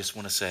yourself and you just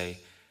want to say,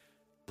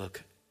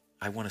 look,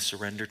 I want to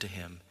surrender to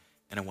him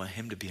and I want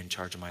him to be in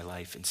charge of my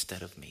life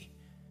instead of me.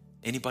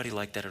 Anybody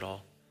like that at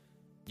all?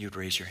 You'd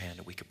raise your hand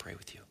and we could pray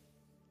with you.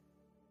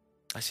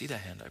 I see that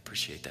hand. I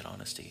appreciate that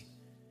honesty.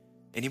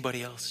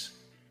 Anybody else?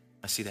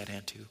 I see that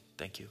hand too.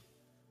 Thank you.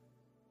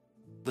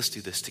 Let's do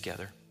this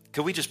together.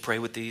 Could we just pray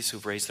with these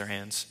who've raised their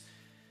hands?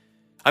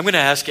 I'm going to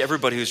ask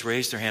everybody who's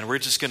raised their hand, we're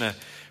just going to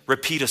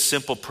repeat a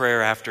simple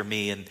prayer after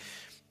me. And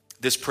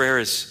this prayer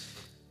it's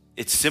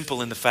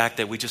simple in the fact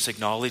that we just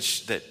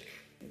acknowledge that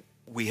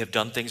we have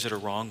done things that are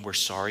wrong. We're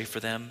sorry for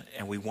them.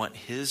 And we want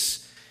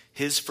his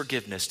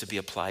forgiveness to be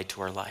applied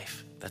to our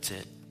life. That's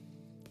it.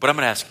 But I'm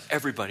going to ask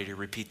everybody to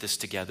repeat this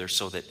together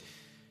so that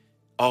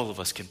all of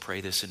us can pray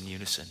this in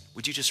unison.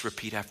 Would you just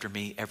repeat after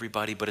me,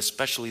 everybody, but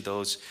especially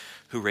those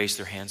who raised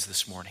their hands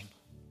this morning?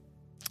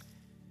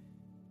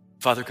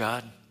 Father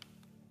God,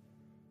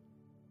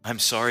 I'm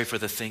sorry for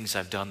the things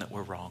I've done that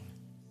were wrong.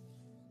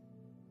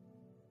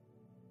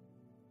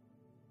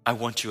 I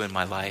want you in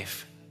my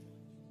life.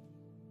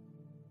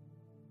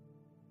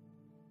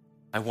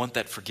 I want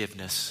that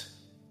forgiveness.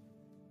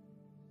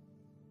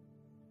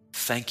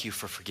 Thank you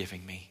for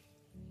forgiving me.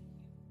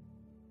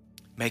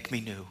 Make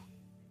me new.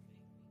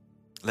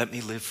 Let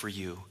me live for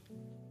you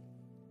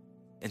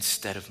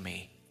instead of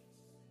me.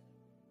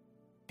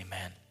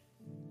 Amen.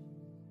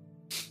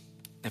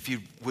 If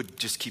you would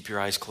just keep your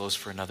eyes closed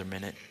for another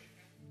minute.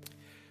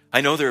 I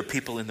know there are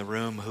people in the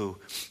room who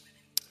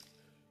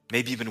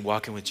maybe you've been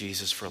walking with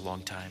Jesus for a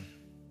long time.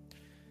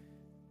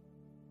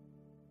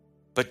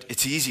 But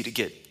it's easy to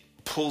get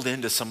pulled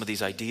into some of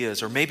these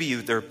ideas. Or maybe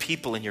there are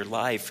people in your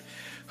life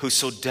who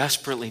so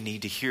desperately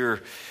need to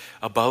hear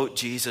about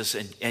Jesus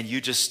and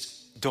you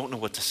just don't know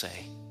what to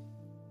say.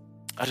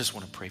 I just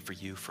want to pray for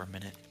you for a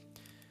minute.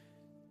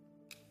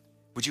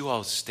 Would you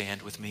all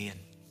stand with me? And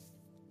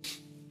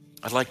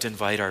I'd like to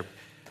invite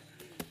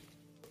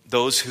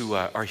those who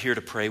are here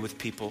to pray with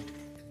people.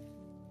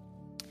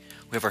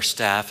 We have our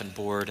staff and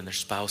board and their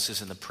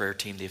spouses and the prayer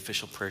team, the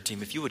official prayer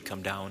team. If you would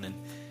come down, and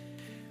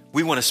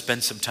we want to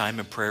spend some time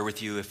in prayer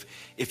with you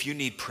if you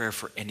need prayer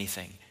for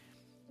anything.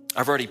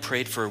 I've already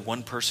prayed for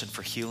one person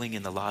for healing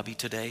in the lobby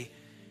today,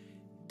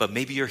 but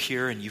maybe you're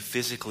here and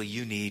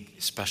you need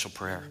special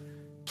prayer.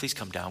 Please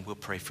come down. We'll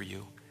pray for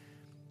you.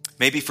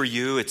 Maybe for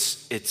you,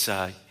 it's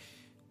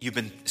you've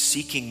been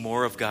seeking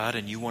more of God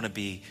and you want to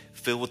be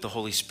filled with the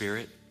Holy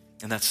Spirit,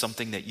 and that's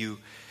something that you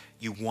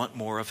want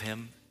more of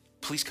him,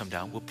 please come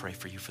down. We'll pray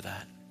for you for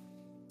that.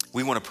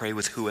 We want to pray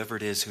with whoever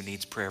it is who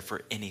needs prayer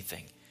for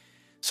anything.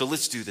 So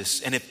let's do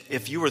this. And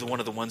if you were one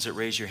of the ones that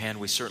raised your hand,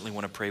 we certainly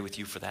want to pray with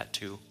you for that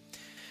too.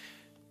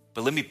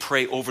 But let me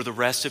pray over the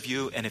rest of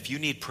you. And if you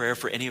need prayer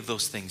for any of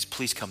those things,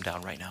 please come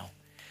down right now.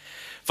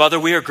 Father,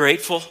 we are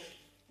grateful.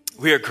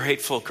 We are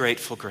grateful,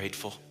 grateful,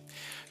 grateful.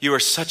 You are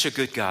such a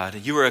good God.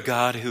 You are a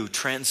God who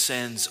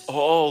transcends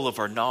all of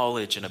our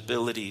knowledge and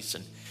abilities.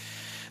 And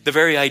the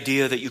very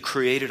idea that you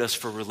created us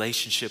for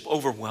relationship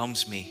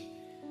overwhelms me.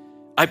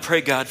 I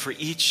pray, God, for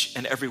each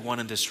and every one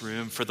in this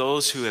room, for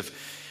those who have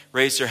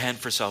raised their hand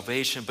for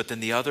salvation, but then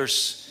the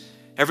others,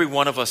 every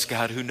one of us,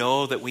 God, who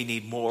know that we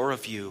need more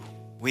of you.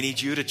 We need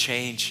you to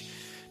change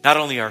not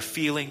only our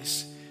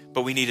feelings,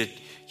 but we need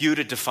you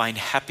to define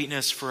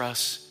happiness for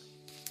us.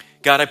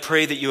 God, I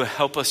pray that you will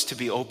help us to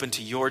be open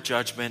to your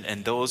judgment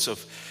and those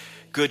of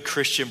good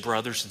Christian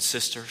brothers and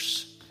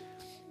sisters.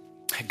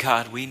 And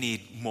God, we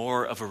need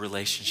more of a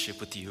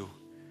relationship with you.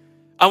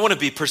 I want to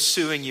be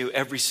pursuing you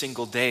every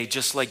single day,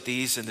 just like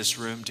these in this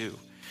room do.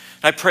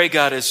 I pray,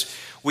 God, as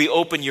we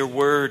open your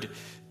word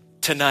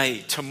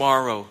tonight,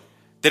 tomorrow,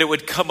 that it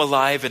would come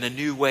alive in a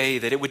new way,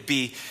 that it would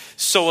be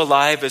so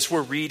alive as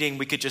we're reading,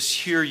 we could just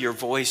hear your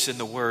voice in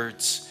the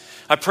words.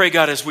 I pray,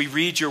 God, as we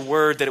read your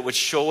word, that it would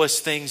show us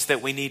things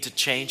that we need to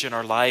change in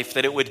our life,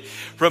 that it would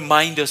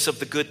remind us of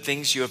the good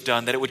things you have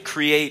done, that it would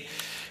create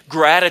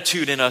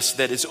gratitude in us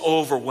that is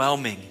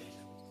overwhelming.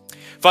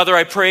 Father,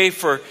 I pray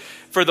for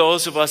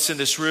those of us in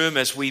this room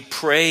as we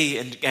pray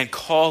and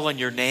call on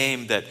your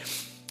name, that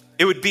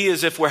it would be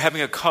as if we're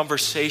having a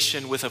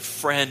conversation with a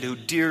friend who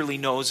dearly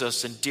knows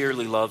us and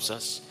dearly loves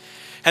us.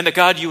 And that,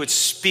 God, you would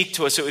speak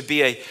to us. It would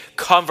be a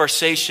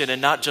conversation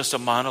and not just a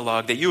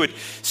monologue. That you would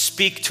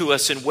speak to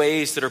us in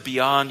ways that are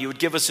beyond. You would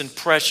give us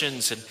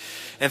impressions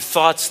and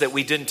thoughts that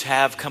we didn't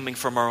have coming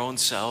from our own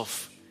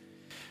self.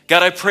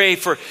 God, I pray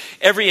for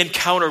every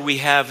encounter we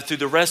have through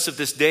the rest of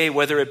this day,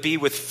 whether it be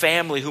with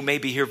family who may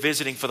be here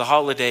visiting for the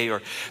holiday,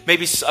 or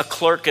maybe a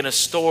clerk in a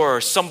store,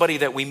 or somebody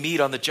that we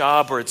meet on the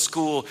job or at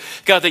school.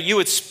 God, that you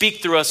would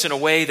speak through us in a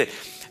way that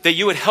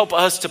you would help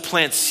us to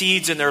plant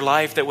seeds in their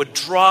life that would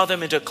draw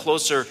them into a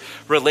closer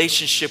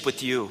relationship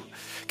with you.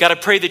 God, I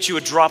pray that you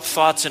would drop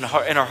thoughts in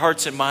our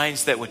hearts and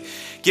minds that would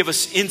give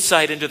us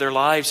insight into their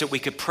lives that we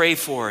could pray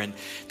for and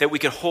that we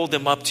could hold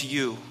them up to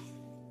you.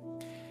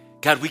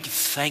 God, we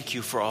thank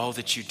you for all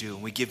that you do.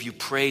 We give you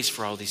praise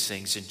for all these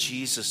things. In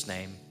Jesus'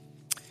 name,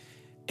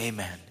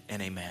 amen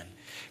and amen.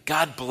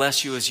 God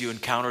bless you as you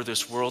encounter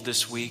this world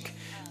this week.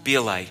 Be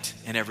a light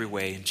in every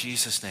way. In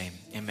Jesus' name,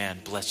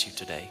 amen. Bless you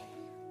today.